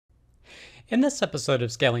In this episode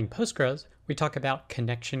of Scaling Postgres, we talk about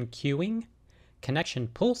connection queuing, connection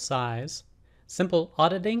pool size, simple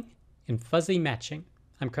auditing, and fuzzy matching.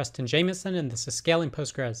 I'm Preston Jamison, and this is Scaling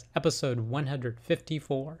Postgres, episode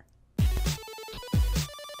 154.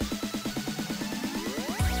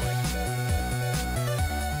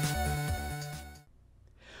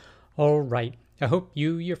 All right, I hope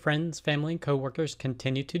you, your friends, family, and coworkers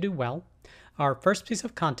continue to do well. Our first piece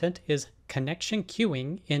of content is connection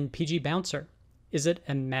queuing in pgBouncer. Is it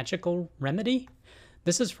a magical remedy?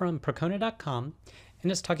 This is from Procona.com,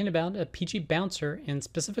 and it's talking about a pgBouncer, and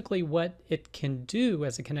specifically what it can do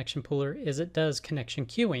as a connection pooler is it does connection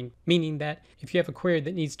queuing, meaning that if you have a query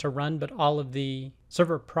that needs to run but all of the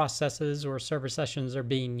server processes or server sessions are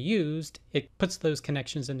being used, it puts those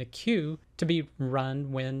connections in a queue to be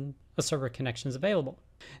run when a server connection is available.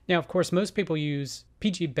 Now, of course, most people use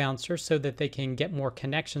pgBouncer so that they can get more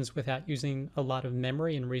connections without using a lot of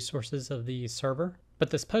memory and resources of the server.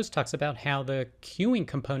 But this post talks about how the queuing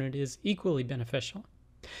component is equally beneficial.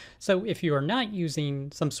 So if you are not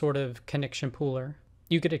using some sort of connection pooler,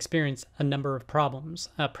 you could experience a number of problems.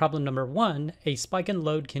 Problem number one, a spike in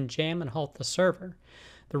load can jam and halt the server.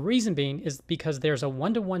 The reason being is because there's a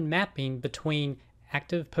one-to-one mapping between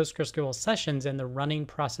active PostgreSQL sessions and the running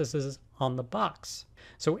processes on the box.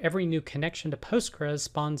 So every new connection to Postgres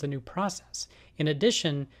spawns a new process. In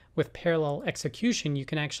addition, with parallel execution, you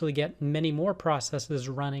can actually get many more processes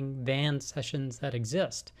running than sessions that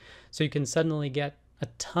exist. So you can suddenly get a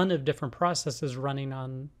ton of different processes running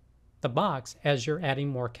on the box as you're adding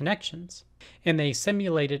more connections. And they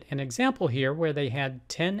simulated an example here where they had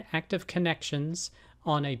 10 active connections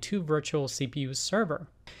on a 2 virtual CPU server.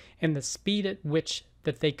 And the speed at which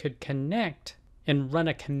that they could connect and run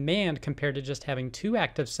a command compared to just having 2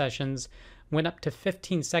 active sessions went up to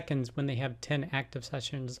 15 seconds when they have 10 active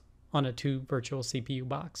sessions on a 2 virtual CPU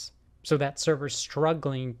box. So that server's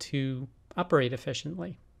struggling to operate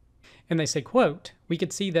efficiently. And they say, quote, "We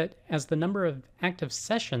could see that as the number of active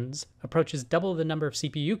sessions approaches double the number of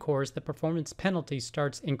CPU cores, the performance penalty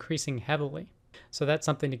starts increasing heavily." So that's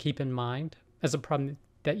something to keep in mind as a problem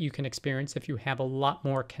that you can experience if you have a lot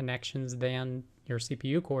more connections than your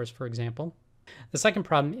CPU cores, for example. The second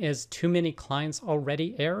problem is too many clients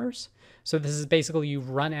already errors. So this is basically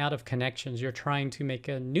you've run out of connections. You're trying to make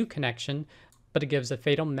a new connection, but it gives a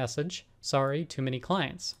fatal message, sorry, too many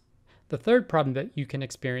clients. The third problem that you can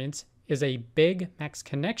experience is a big max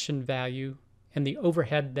connection value and the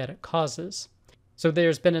overhead that it causes. So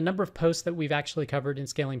there's been a number of posts that we've actually covered in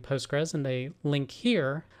Scaling Postgres, and they link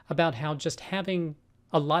here about how just having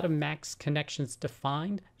a lot of max connections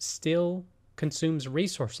defined still consumes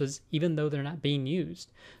resources even though they're not being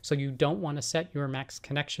used. So you don't want to set your max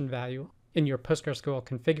connection value in your PostgreSQL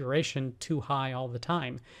configuration too high all the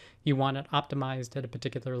time. You want it optimized at a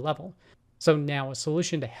particular level. So now a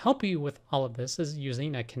solution to help you with all of this is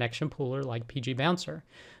using a connection pooler like pgBouncer.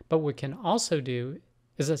 But what we can also do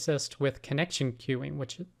is assist with connection queuing,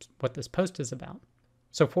 which is what this post is about.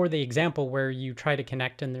 So for the example where you try to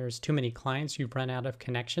connect and there's too many clients, you've run out of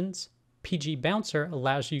connections, pgBouncer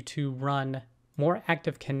allows you to run more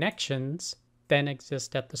active connections than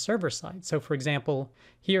exist at the server side. So for example,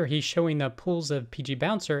 here he's showing the pools of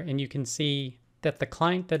pgBouncer, and you can see that the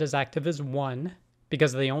client that is active is 1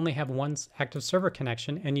 because they only have 1 active server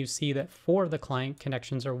connection, and you see that 4 of the client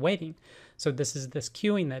connections are waiting. So this is this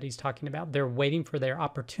queuing that he's talking about. They're waiting for their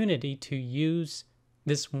opportunity to use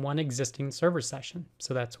this one existing server session.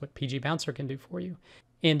 So that's what pgBouncer can do for you.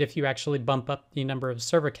 And if you actually bump up the number of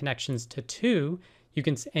server connections to 2,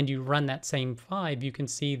 and you run that same 5, you can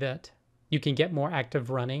see that you can get more active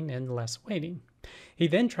running and less waiting. He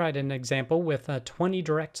then tried an example with 20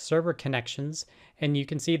 direct server connections, and you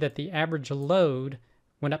can see that the average load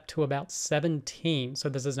went up to about 17. So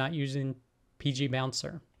this is not using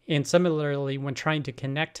pgBouncer. And similarly, when trying to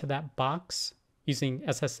connect to that box using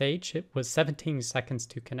SSH, it was 17 seconds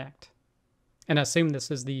to connect. And I assume this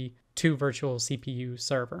is the 2 virtual CPU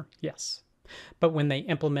server. Yes. But when they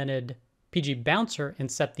implemented pgBouncer and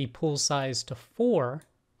set the pool size to 4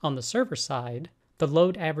 on the server side, the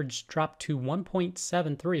load average dropped to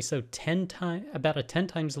 1.73, so about a 10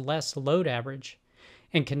 times less load average,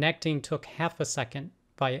 and connecting took half a second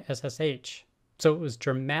via SSH. So it was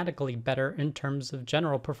dramatically better in terms of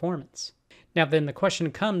general performance. Now then the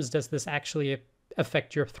question comes, does this actually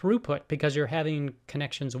affect your throughput because you're having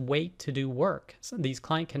connections wait to do work? So these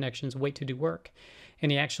client connections wait to do work.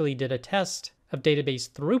 And he actually did a test of database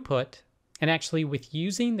throughput, and actually with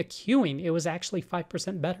using the queuing, it was actually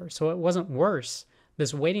 5% better. So it wasn't worse,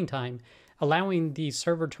 this waiting time, allowing the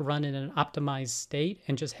server to run in an optimized state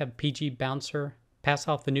and just have pgBouncer pass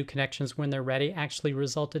off the new connections when they're ready actually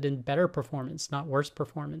resulted in better performance, not worse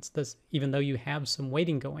performance, even though you have some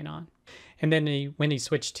waiting going on. And then when he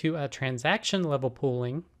switched to a transaction level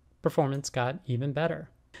pooling, performance got even better.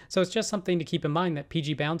 So it's just something to keep in mind that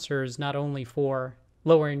pgBouncer is not only for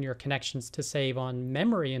lowering your connections to save on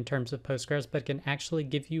memory in terms of Postgres, but can actually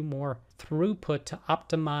give you more throughput to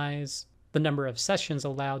optimize the number of sessions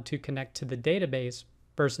allowed to connect to the database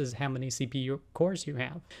versus how many CPU cores you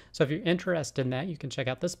have. So if you're interested in that, you can check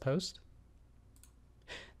out this post.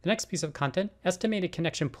 The next piece of content, estimated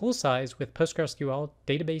connection pool size with PostgreSQL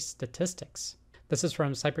database statistics. This is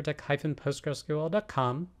from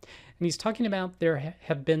cybertech-postgresql.com, and he's talking about there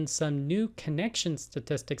have been some new connection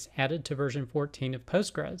statistics added to version 14 of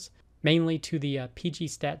Postgres, mainly to the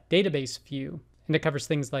pgstat database view. And it covers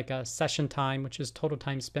things like session time, which is total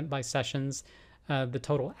time spent by sessions, the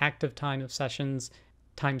total active time of sessions,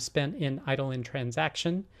 time spent in idle in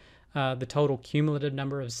transaction, the total cumulative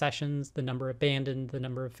number of sessions, the number abandoned, the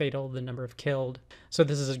number of fatal, the number of killed. So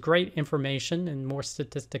this is great information and more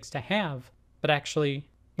statistics to have, but actually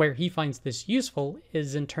where he finds this useful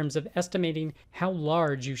is in terms of estimating how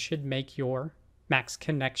large you should make your max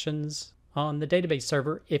connections on the database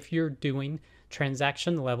server if you're doing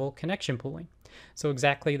transaction level connection pooling. So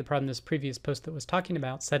exactly the problem this previous post that was talking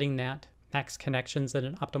about, setting that max connections at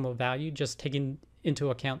an optimal value, just taking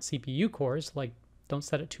into account CPU cores, like don't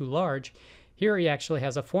set it too large. Here he actually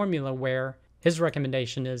has a formula where his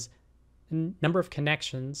recommendation is the number of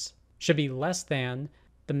connections should be less than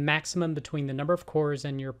the maximum between the number of cores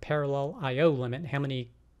and your parallel I/O limit. How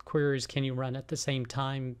many queries can you run at the same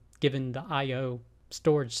time given the I/O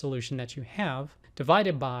storage solution that you have,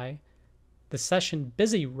 divided by the session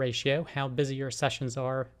busy ratio, how busy your sessions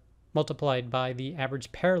are, multiplied by the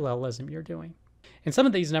average parallelism you're doing. And some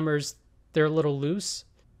of these numbers, they're a little loose.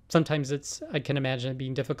 Sometimes I can imagine it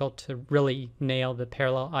being difficult to really nail the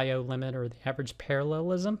parallel I/O limit or the average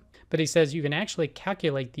parallelism. But he says you can actually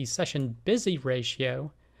calculate the session busy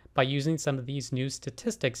ratio by using some of these new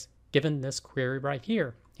statistics given this query right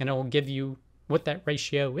here. And it will give you what that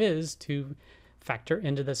ratio is to factor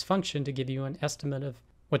into this function to give you an estimate of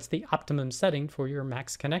what's the optimum setting for your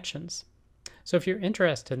max connections. So if you're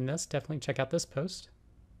interested in this, definitely check out this post.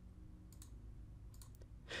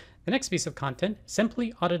 The next piece of content,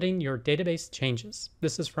 simply auditing your database changes.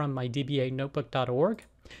 This is from mydbanotebook.org.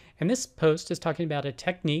 And this post is talking about a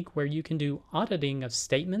technique where you can do auditing of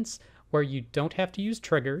statements where you don't have to use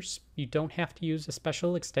triggers, you don't have to use a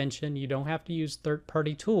special extension, you don't have to use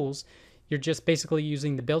third-party tools. You're just basically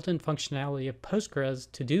using the built-in functionality of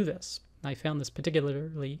Postgres to do this. I found this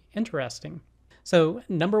particularly interesting. So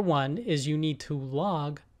number one is you need to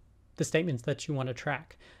log the statements that you want to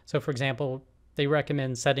track. So for example, they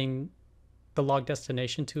recommend setting the log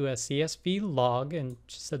destination to a CSV log, and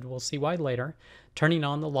just said we'll see why later, turning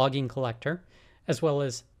on the logging collector, as well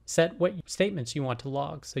as set what statements you want to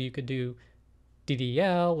log. So you could do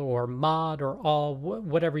DDL or mod or all,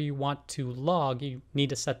 whatever you want to log, you need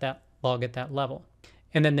to set that log at that level.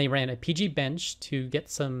 And then they ran a pgbench to get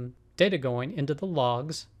some data going into the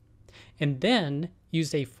logs, and then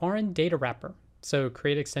used a foreign data wrapper. So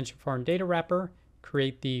create extension foreign data wrapper,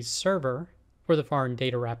 create the server for the foreign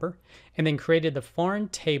data wrapper, and then created the foreign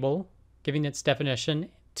table, giving its definition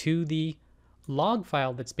to the log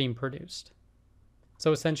file that's being produced.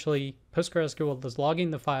 So essentially, PostgreSQL is logging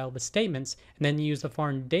the file, the statements, and then you use the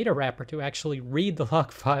foreign data wrapper to actually read the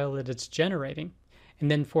log file that it's generating. And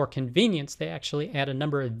then for convenience, they actually add a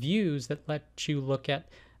number of views that let you look at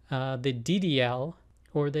the DDL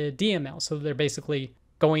or the DML. So they're basically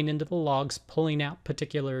going into the logs, pulling out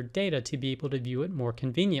particular data to be able to view it more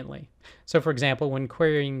conveniently. So for example, when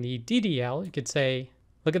querying the DDL, you could say,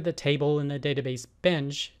 look at the table in the database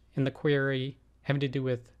bench in the query having to do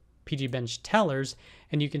with pgbench tellers,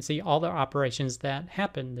 and you can see all the operations that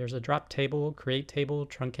happen. There's a drop table, create table,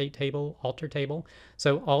 truncate table, alter table.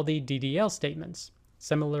 So all the DDL statements.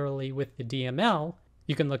 Similarly with the DML,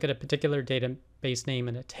 you can look at a particular database name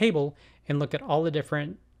in a table and look at all the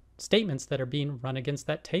different statements that are being run against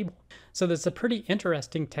that table. So that's a pretty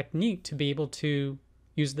interesting technique to be able to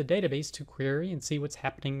use the database to query and see what's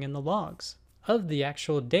happening in the logs of the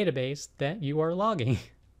actual database that you are logging.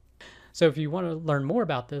 So if you want to learn more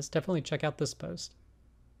about this, definitely check out this post.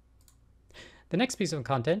 The next piece of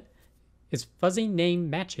content is fuzzy name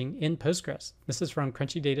matching in Postgres. This is from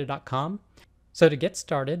crunchydata.com. So to get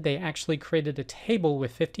started, they actually created a table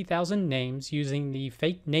with 50,000 names using the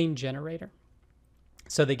fake name generator.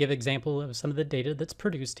 So they give example of some of the data that's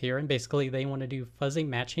produced here, and basically they want to do fuzzy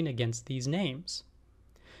matching against these names.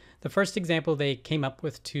 The first example they came up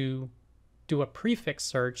with to do a prefix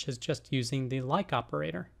search is just using the like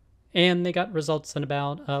operator. and they got results in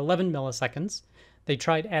about 11 milliseconds. They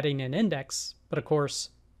tried adding an index, but of course,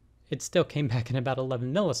 it still came back in about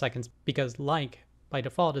 11 milliseconds because like by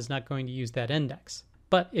default is not going to use that index.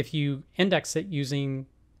 But if you index it using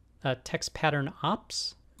text pattern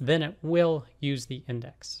ops, then it will use the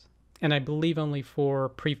index. And I believe only for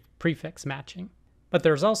prefix matching. But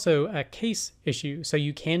there's also a case issue. So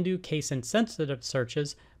you can do case insensitive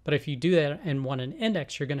searches, but if you do that and want an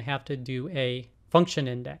index, you're going to have to do a function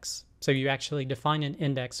index. So you actually define an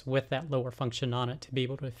index with that lower function on it to be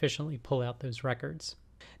able to efficiently pull out those records.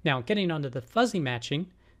 Now, getting onto the fuzzy matching,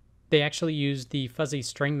 they actually used the fuzzy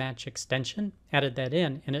string match extension, added that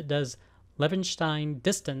in, and it does Levenshtein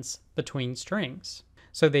distance between strings.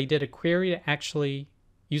 So they did a query to actually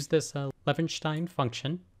use this Levenshtein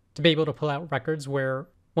function to be able to pull out records where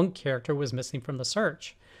one character was missing from the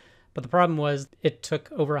search. But the problem was it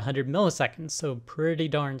took over 100 milliseconds, so pretty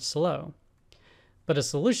darn slow. But a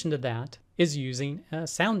solution to that is using a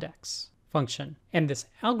soundex function. And this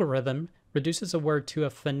algorithm reduces a word to a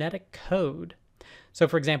phonetic code. So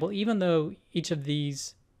for example, even though each of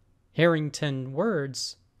these Harrington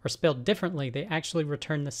words are spelled differently, they actually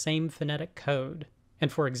return the same phonetic code.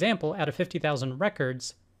 And for example, out of 50,000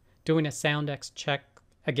 records, doing a soundex check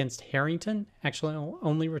against Harrington actually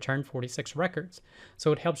only returned 46 records.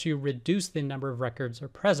 So it helps you reduce the number of records are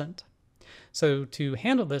present. So to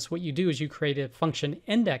handle this, what you do is you create a function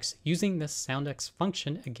index using this soundex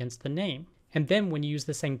function against the name. And then when you use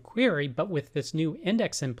the same query, but with this new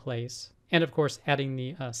index in place, and of course adding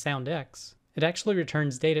the soundex, it actually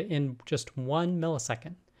returns data in just 1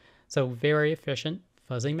 millisecond. So very efficient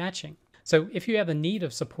fuzzy matching. So if you have a need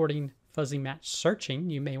of supporting fuzzy match searching,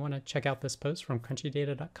 you may want to check out this post from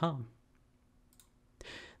crunchydata.com.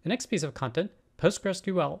 The next piece of content,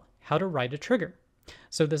 PostgreSQL, how to write a trigger.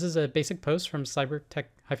 So this is a basic post from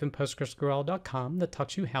cybertech-postgresql.com that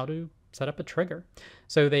taught you how to set up a trigger.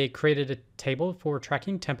 So they created a table for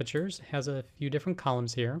tracking temperatures. It has a few different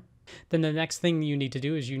columns here. Then the next thing you need to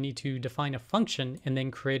do is you need to define a function and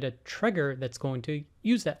then create a trigger that's going to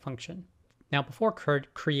use that function. Now, before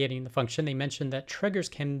creating the function, they mentioned that triggers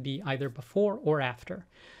can be either before or after.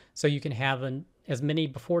 So you can have as many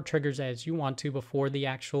before triggers as you want to before the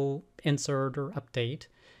actual insert or update,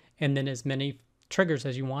 and then as many triggers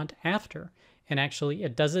as you want after. And actually,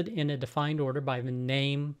 it does it in a defined order by the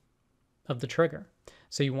name of the trigger.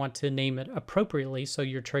 So you want to name it appropriately so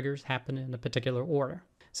your triggers happen in a particular order.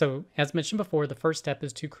 So as mentioned before, the first step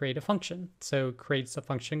is to create a function. So it creates a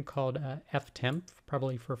function called ftemp,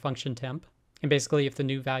 probably for function temp. And basically, if the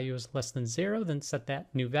new value is less than 0, then set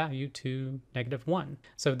that new value to -1.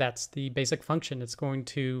 So that's the basic function. It's going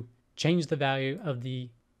to change the value of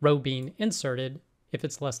the row being inserted if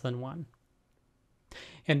it's less than 1.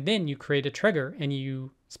 And then you create a trigger and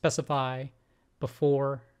you specify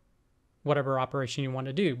before whatever operation you want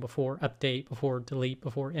to do, before update, before delete,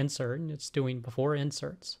 before insert, and it's doing before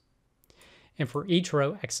inserts. And for each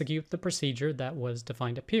row, execute the procedure that was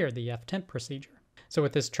defined up here, the ftemp procedure. So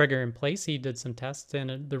with this trigger in place, he did some tests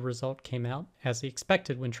and the result came out as he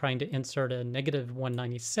expected. When trying to insert a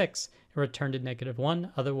 -196, it returned a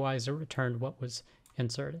 -1, otherwise it returned what was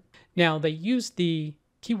inserted. Now they used the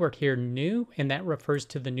keyword here new, and that refers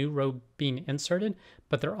to the new row being inserted,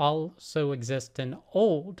 but there also exists an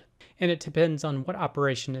old, and it depends on what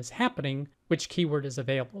operation is happening, which keyword is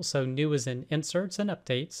available. So new is in inserts and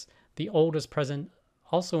updates. The old is present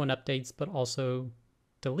also in updates, but also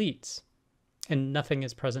deletes. And nothing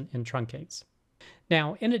is present in truncates.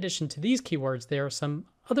 Now, in addition to these keywords, there are some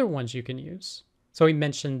other ones you can use. So we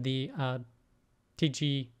mentioned the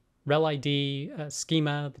TG rel ID,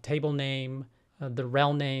 schema, the table name, the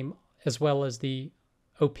rel name, as well as the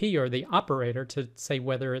OP or the operator to say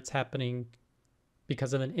whether it's happening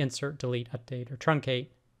because of an insert, delete, update, or truncate,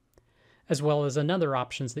 as well as another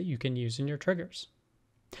options that you can use in your triggers.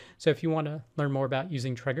 So if you want to learn more about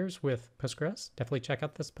using triggers with Postgres, definitely check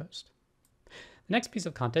out this post. The next piece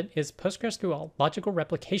of content is PostgreSQL Logical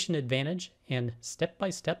Replication Advantage and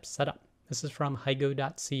Step-by-Step Setup. This is from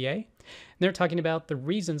hygo.ca. And they're talking about the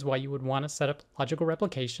reasons why you would want to set up logical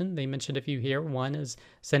replication. They mentioned a few here. One is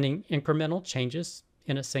sending incremental changes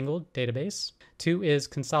in a single database. 2 is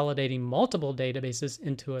consolidating multiple databases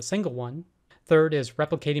into a single one. 3rd is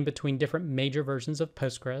replicating between different major versions of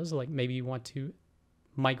Postgres, like maybe you want to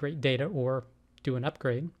migrate data or do an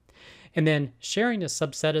upgrade. And then sharing a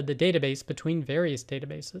subset of the database between various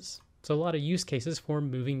databases. So a lot of use cases for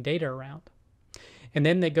moving data around. And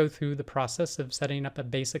then they go through the process of setting up a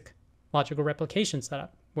basic logical replication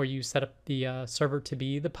setup, where you set up the server to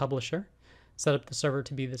be the publisher, set up the server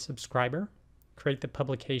to be the subscriber, create the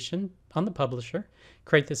publication on the publisher,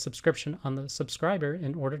 create the subscription on the subscriber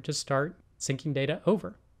in order to start syncing data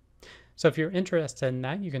over. So if you're interested in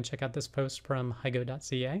that, you can check out this post from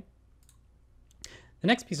hygo.ca. The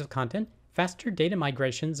next piece of content, faster data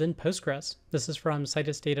migrations in Postgres. This is from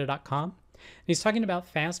citusdata.com. And he's talking about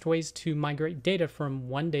fast ways to migrate data from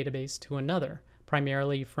one database to another,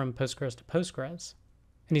 primarily from Postgres to Postgres.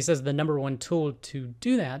 And he says the number one tool to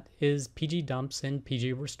do that is pgdumps and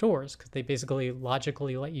pgrestores, because they basically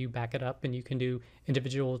logically let you back it up, and you can do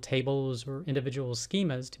individual tables or individual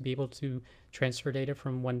schemas to be able to transfer data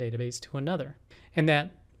from one database to another. And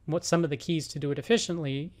that what some of the keys to do it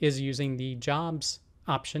efficiently is using the jobs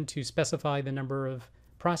option to specify the number of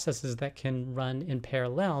processes that can run in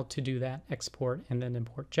parallel to do that export and then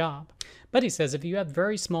import job. But he says if you have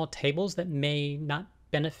very small tables that may not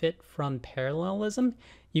benefit from parallelism,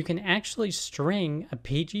 you can actually string a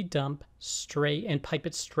pgdump straight and pipe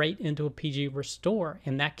it straight into a pgrestore,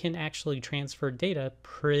 and that can actually transfer data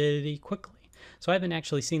pretty quickly. So I haven't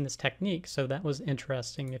actually seen this technique, so that was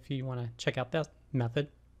interesting if you want to check out that method.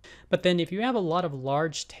 But then if you have a lot of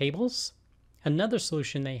large tables, another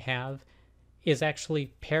solution they have is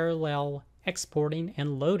actually parallel exporting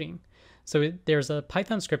and loading. So there's a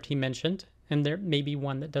Python script he mentioned, and there may be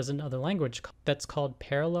one that does another language that's called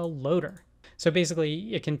parallel loader. So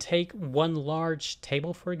basically, it can take one large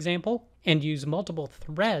table, for example, and use multiple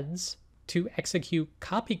threads to execute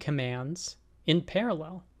copy commands in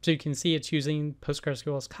parallel. So you can see it's using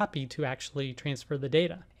PostgreSQL's copy to actually transfer the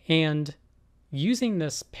data. And using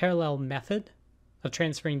this parallel method of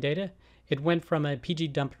transferring data, it went from a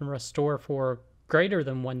pgdump and restore for greater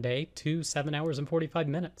than 1 day to 7 hours and 45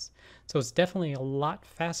 minutes. So it's definitely a lot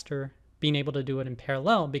faster being able to do it in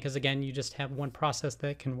parallel, because again, you just have one process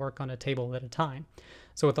that can work on a table at a time.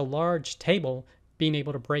 So with a large table, being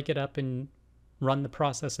able to break it up and run the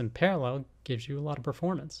process in parallel gives you a lot of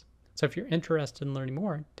performance. So if you're interested in learning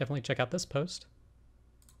more, definitely check out this post.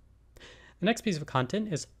 The next piece of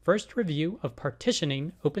content is first review of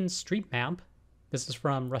partitioning OpenStreetMap. This is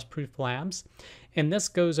from Rustproof Labs, and this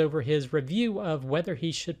goes over his review of whether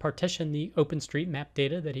he should partition the OpenStreetMap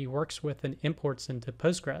data that he works with and imports into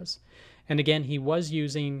Postgres. And again, he was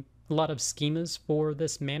using a lot of schemas for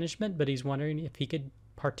this management, but he's wondering if he could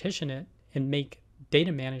partition it and make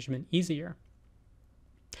data management easier.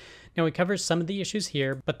 Now he covers some of the issues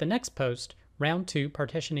here, but the next post, Round 2,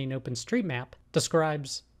 Partitioning OpenStreetMap,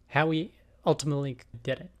 describes how he ultimately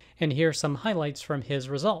did it. And here are some highlights from his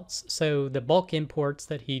results. So the bulk imports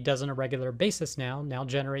that he does on a regular basis now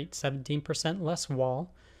generate 17% less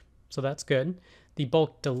wall. So that's good. The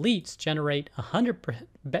bulk deletes generate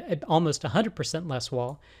almost 100% less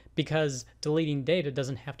wall, because deleting data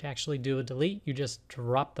doesn't have to actually do a delete. You just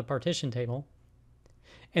drop the partition table.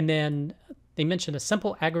 And then they mentioned a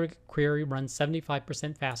simple aggregate query runs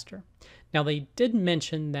 75% faster. Now they did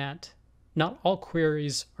mention that not all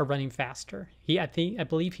queries are running faster. I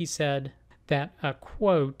believe he said that,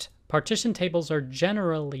 quote, partition tables are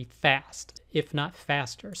generally fast, if not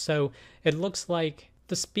faster. So it looks like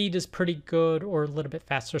the speed is pretty good or a little bit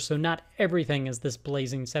faster. So not everything is this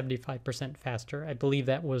blazing 75% faster. I believe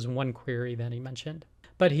that was one query that he mentioned.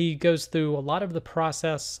 But he goes through a lot of the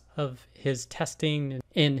process of his testing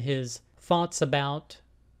and his thoughts about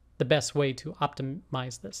the best way to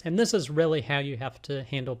optimize this. And this is really how you have to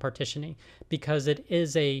handle partitioning, because it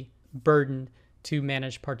is a burden to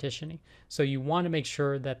manage partitioning. So you want to make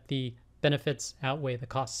sure that the benefits outweigh the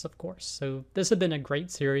costs, of course. So this has been a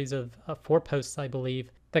great series of 4 posts, I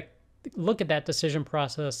believe, that look at that decision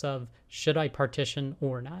process of should I partition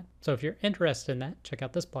or not. So if you're interested in that, check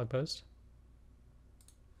out this blog post.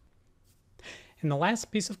 And the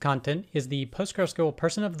last piece of content is the PostgreSQL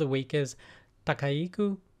Person of the Week is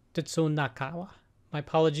Takayuki Tsunakawa. My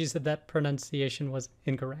apologies if that pronunciation was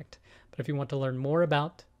incorrect. But if you want to learn more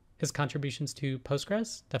about his contributions to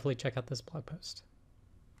Postgres, definitely check out this blog post.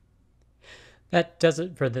 That does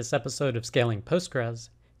it for this episode of Scaling Postgres.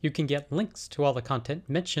 You can get links to all the content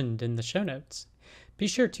mentioned in the show notes. Be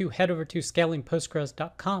sure to head over to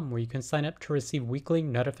scalingpostgres.com, where you can sign up to receive weekly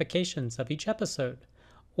notifications of each episode,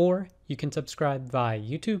 or you can subscribe via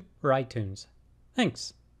YouTube or iTunes.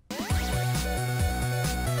 Thanks.